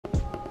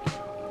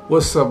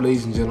What's up,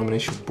 ladies and gentlemen?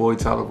 It's your boy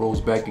Tyler Rose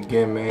back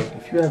again, man.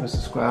 If you haven't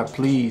subscribed,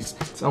 please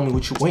tell me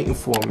what you're waiting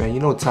for, man. You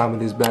know what time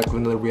it is, back with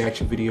another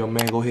reaction video,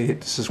 man. Go ahead,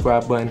 hit the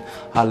subscribe button.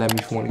 Holla at me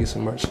if you want to get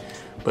some merch.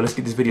 But let's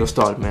get this video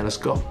started, man. Let's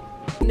go.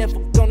 Never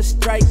gonna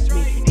strike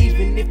me,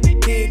 even if you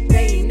did,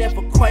 they ain't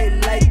never quite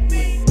like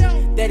me.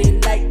 That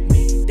ain't like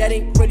me, that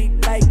ain't really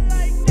like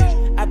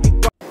me. I be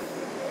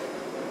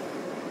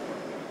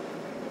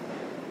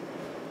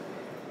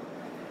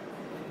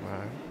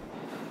Alright.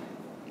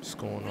 What's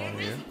going on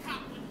here?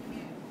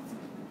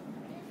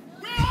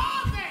 Where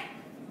are they?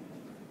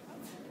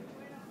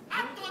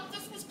 I thought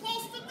this was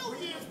close to New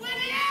Year's. Where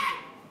they at?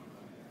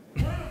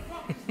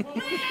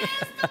 Where's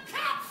the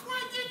cops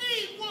when you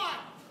need one?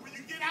 Will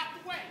you get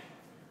out the way?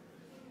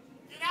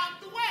 Get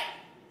out the way.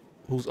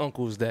 Whose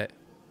uncle is that?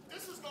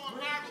 This is going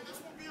viral. This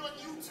will be on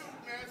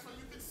YouTube, man, so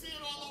you can see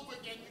it all over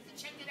again. You can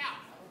check it out.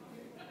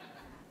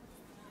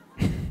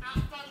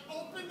 I've done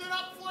opened it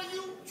up for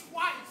you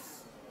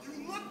twice.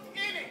 You looked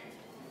in it.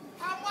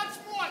 How much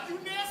more? You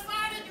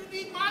nearsighted? You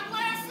need my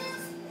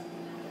glasses?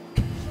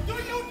 Do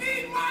you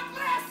need my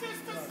glasses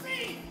to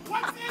see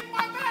what's in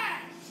my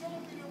bag?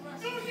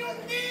 Do you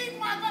need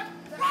my bag?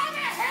 Why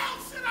the hell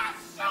should I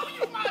show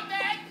you my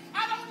bag?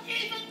 I don't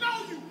even know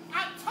you. I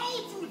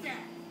told you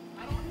that.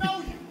 I don't know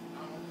you.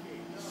 I don't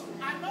care.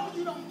 I know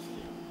you don't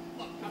care.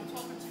 Look, I'm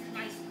talking to you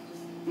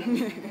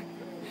nicely.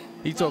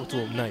 He talked to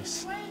him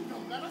nice.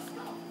 Let us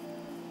go.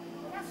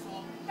 That's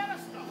all. Let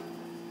us go.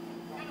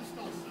 Let us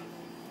go, sir.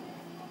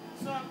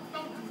 Sir,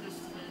 don't do this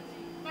to me.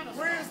 Let us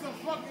Where's go. the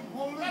fucking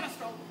police? Let us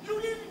go.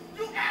 You didn't.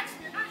 You asked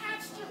me. I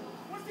asked you.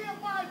 Was there a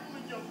Bible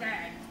in your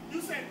bag?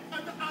 You said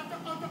under. I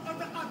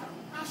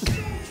showed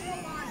you a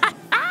Bible.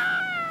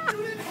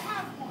 You didn't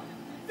have one.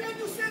 Then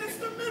you said it's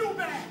the middle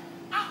bag.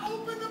 I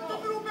opened up the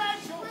middle bag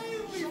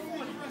plainly Show for me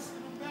you. the rest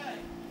of the bag.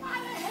 Why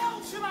the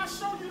hell should I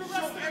show you the rest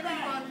Show of the bag?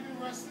 everybody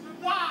the rest of the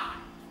bag. Why?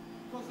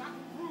 Because I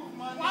can prove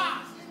my Why?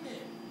 name is in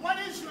there. What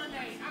is your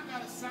name? I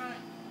got a sign.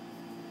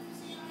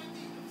 See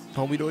ID.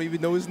 Homie don't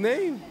even know his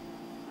name.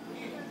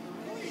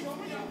 Where you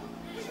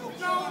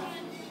go?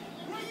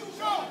 Where you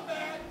go?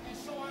 Bag and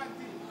show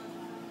ID.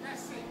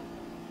 That's it.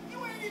 You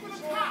ain't even a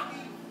cop.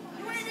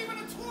 You ain't even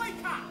a toy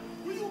cop.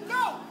 Where you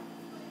go?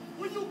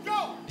 Where you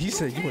go? He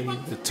said you came ain't up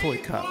even a to toy me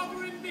cop.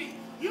 bothering me.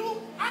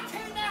 I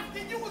came after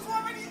you was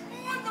already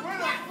on the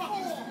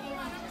platform.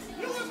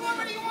 You was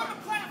already on the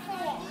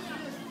platform.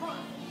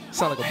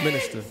 Sound like a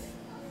minister.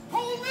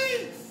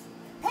 Police!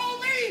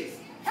 Police!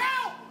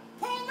 Help!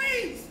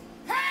 Police!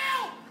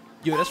 Help!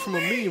 Yo, that's from a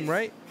Police! meme,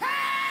 right?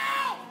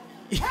 Help!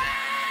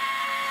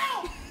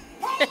 Help!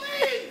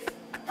 Police!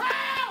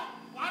 Help!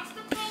 Watch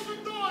the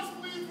closing doors,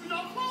 please. We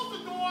don't close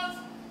the doors.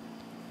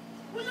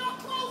 We don't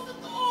close the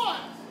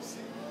doors.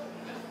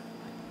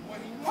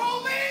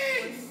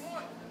 Police!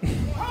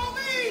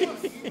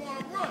 Police! You want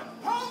to run?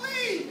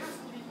 Police!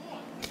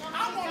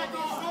 I want to go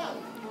home.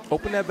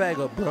 Open that bag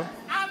up, bro.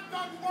 I've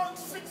done work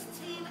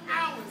 16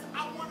 hours.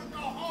 I want to go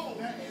home.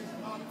 That is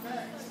my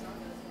bag, son.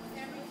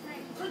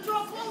 Could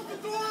y'all close the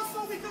doors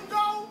so we can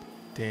go?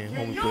 Damn,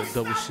 homie You put a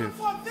double stopped shift.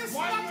 before this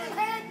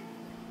knucklehead?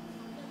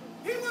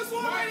 He was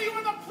already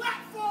on the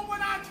platform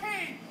when I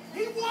came.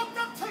 He walked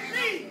up to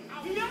me.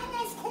 He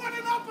almost caught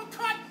an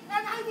uppercut,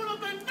 and I would have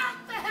been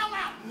knocked the hell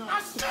out.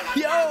 I should have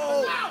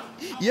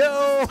knocked him out.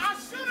 Yo! I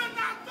should have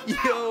knocked him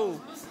Yo!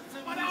 out.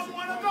 But I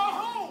want to go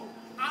home.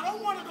 I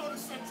don't want to go to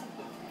Central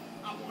Park.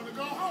 I want to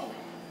go home.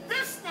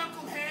 This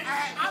knucklehead,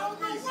 I don't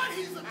know what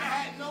he's I about.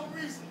 had no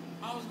reason.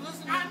 I was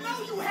listening I to know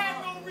this you had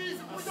no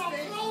reason. We don't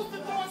close the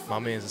door. So My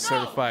we man's a can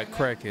go. certified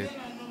crackhead.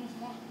 Then I noticed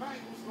my bag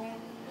was gone,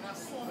 and I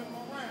saw him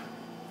around.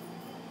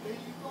 There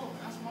you go.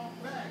 That's my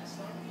bag,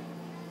 son.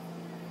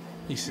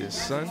 He says,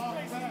 son.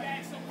 Place his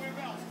bag somewhere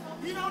else.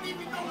 You don't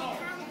even know what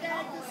kind of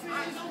bag this is.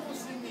 I know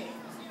what's in there.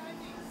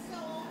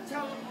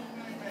 Tell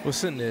him.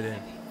 What's in there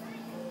then?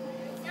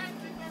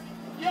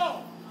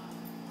 Yo,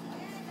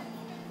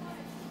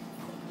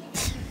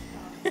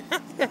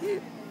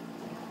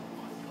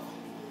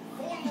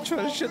 You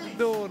trying to shut the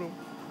door on him.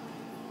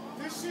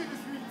 This shit is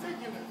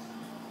ridiculous.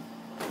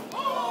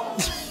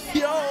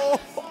 Yo!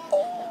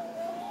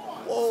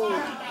 Whoa!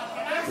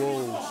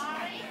 Whoa!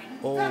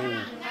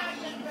 Oh!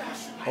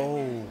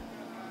 Oh!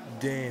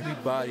 Damn, he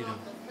bodied him.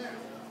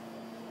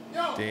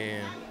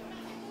 Damn.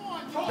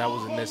 That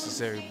wasn't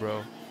necessary,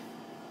 bro.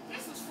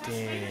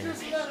 Damn.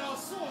 Just let our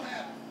soul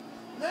happen.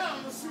 Now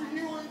I'm gonna sue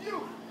you and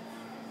you.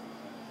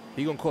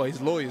 He gonna call his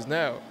lawyers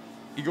now.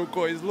 He gonna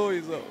call his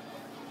lawyers up.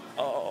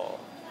 Oh.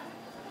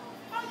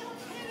 are you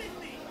kidding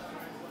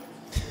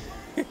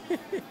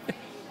me?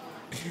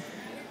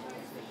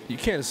 You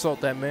can't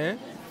assault that man.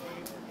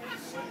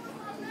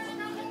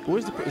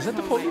 Where's the? Is that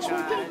the police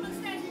right there?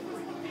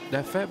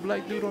 That fat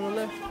black dude on the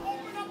left?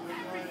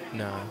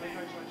 Nah.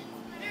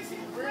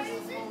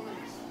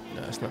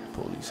 Nah, it's not the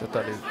police. I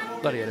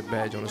thought he had a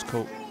badge on his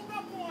coat.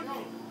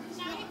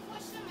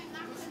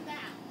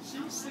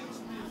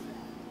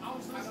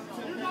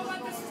 You know what?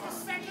 This is the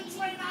second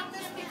train I've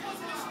missed because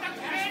of this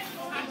knucklehead.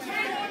 I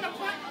came on the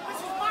platform.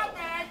 This is my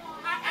bag.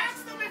 I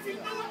asked him if he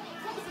knew it.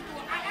 Close the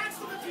door. I asked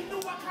him if he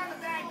knew what kind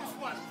of bag this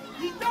was.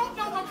 You don't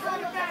know what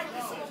kind of bag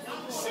this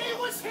is. She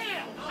was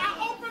here.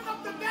 I opened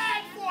up the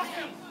bag for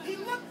him. He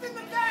looked in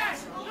the bag.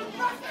 There's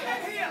nothing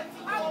in here.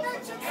 I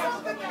mentioned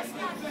something that's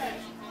not there.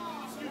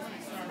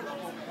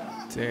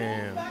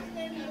 Damn.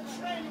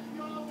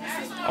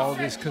 All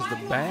this because the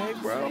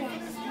bag, bro?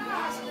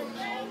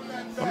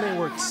 My man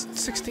worked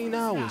 16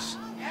 hours.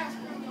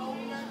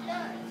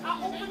 I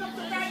opened up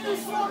the bag. You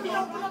saw me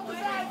open up the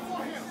bag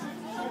for him.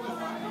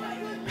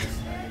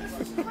 This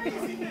is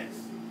craziness.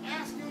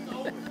 Ask him to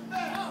open the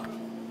bag.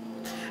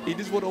 He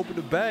just want to open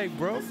the bag,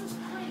 bro.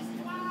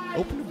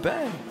 Open the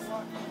bag.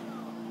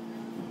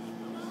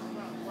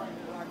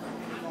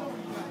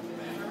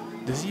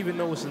 Does he even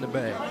know what's in the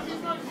bag?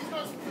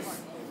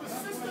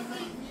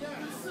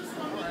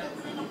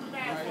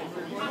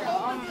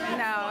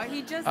 No,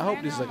 he just. I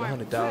hope there's like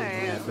 $100 in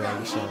that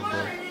bag or something,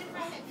 bro.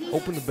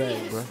 Open the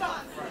bag, bro.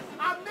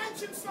 I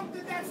mentioned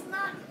something that's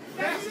not.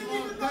 That you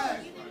didn't even know.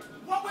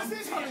 What was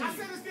this here? I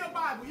said it's their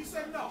Bible. You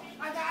said no.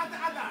 I died.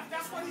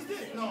 That's what he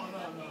did. No.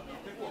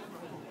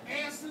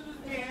 Answer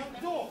the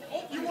damn door.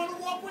 You want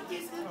to walk with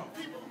these people?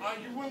 Are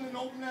you willing to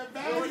open that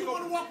bag? Or you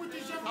want to walk with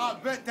these young I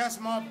bet that's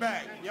my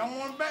bag. Y'all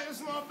want to bet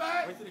it's my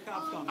bag?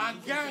 I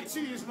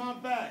guarantee it's my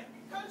bag.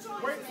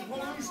 Wait,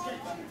 what we skate?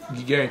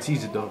 He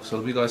guarantees it though, so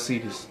we gotta see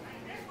this.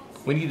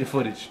 We need the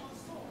footage.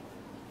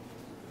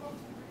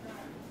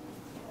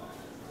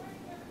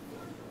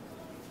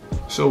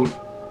 So,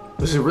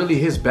 is it really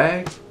his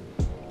bag?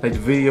 Like the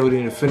video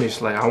didn't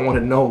finish. Like I want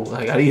to know.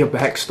 Like I need a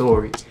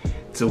backstory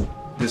to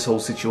this whole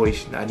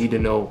situation. I need to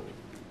know.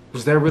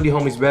 Was that really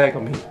homie's bag? I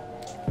mean,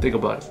 think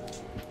about it.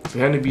 For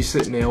him to be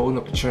sitting there holding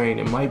up the train,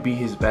 it might be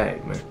his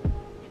bag, man.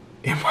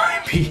 It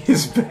might be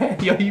his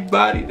bag. Yo, he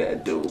bodied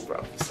that dude,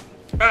 bro.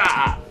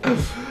 Ah.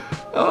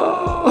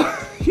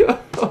 Oh, yo.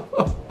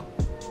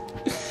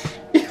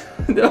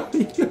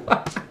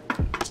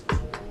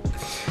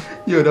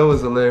 Yo, that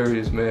was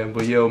hilarious, man.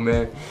 But yo,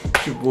 man,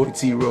 it's your boy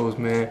T Rose,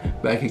 man,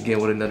 back again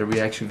with another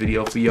reaction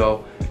video for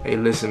y'all. Hey,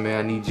 listen,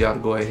 man, I need y'all to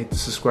go ahead and hit the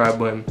subscribe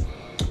button.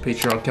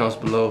 Patreon accounts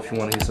below if you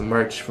want to hit some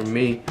merch from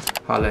me.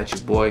 Holla at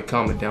your boy.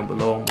 Comment down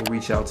below. We'll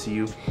reach out to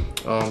you.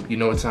 You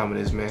know what time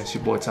it is, man. It's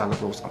your boy Tyler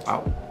Rose. I'm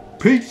out.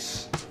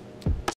 Peace.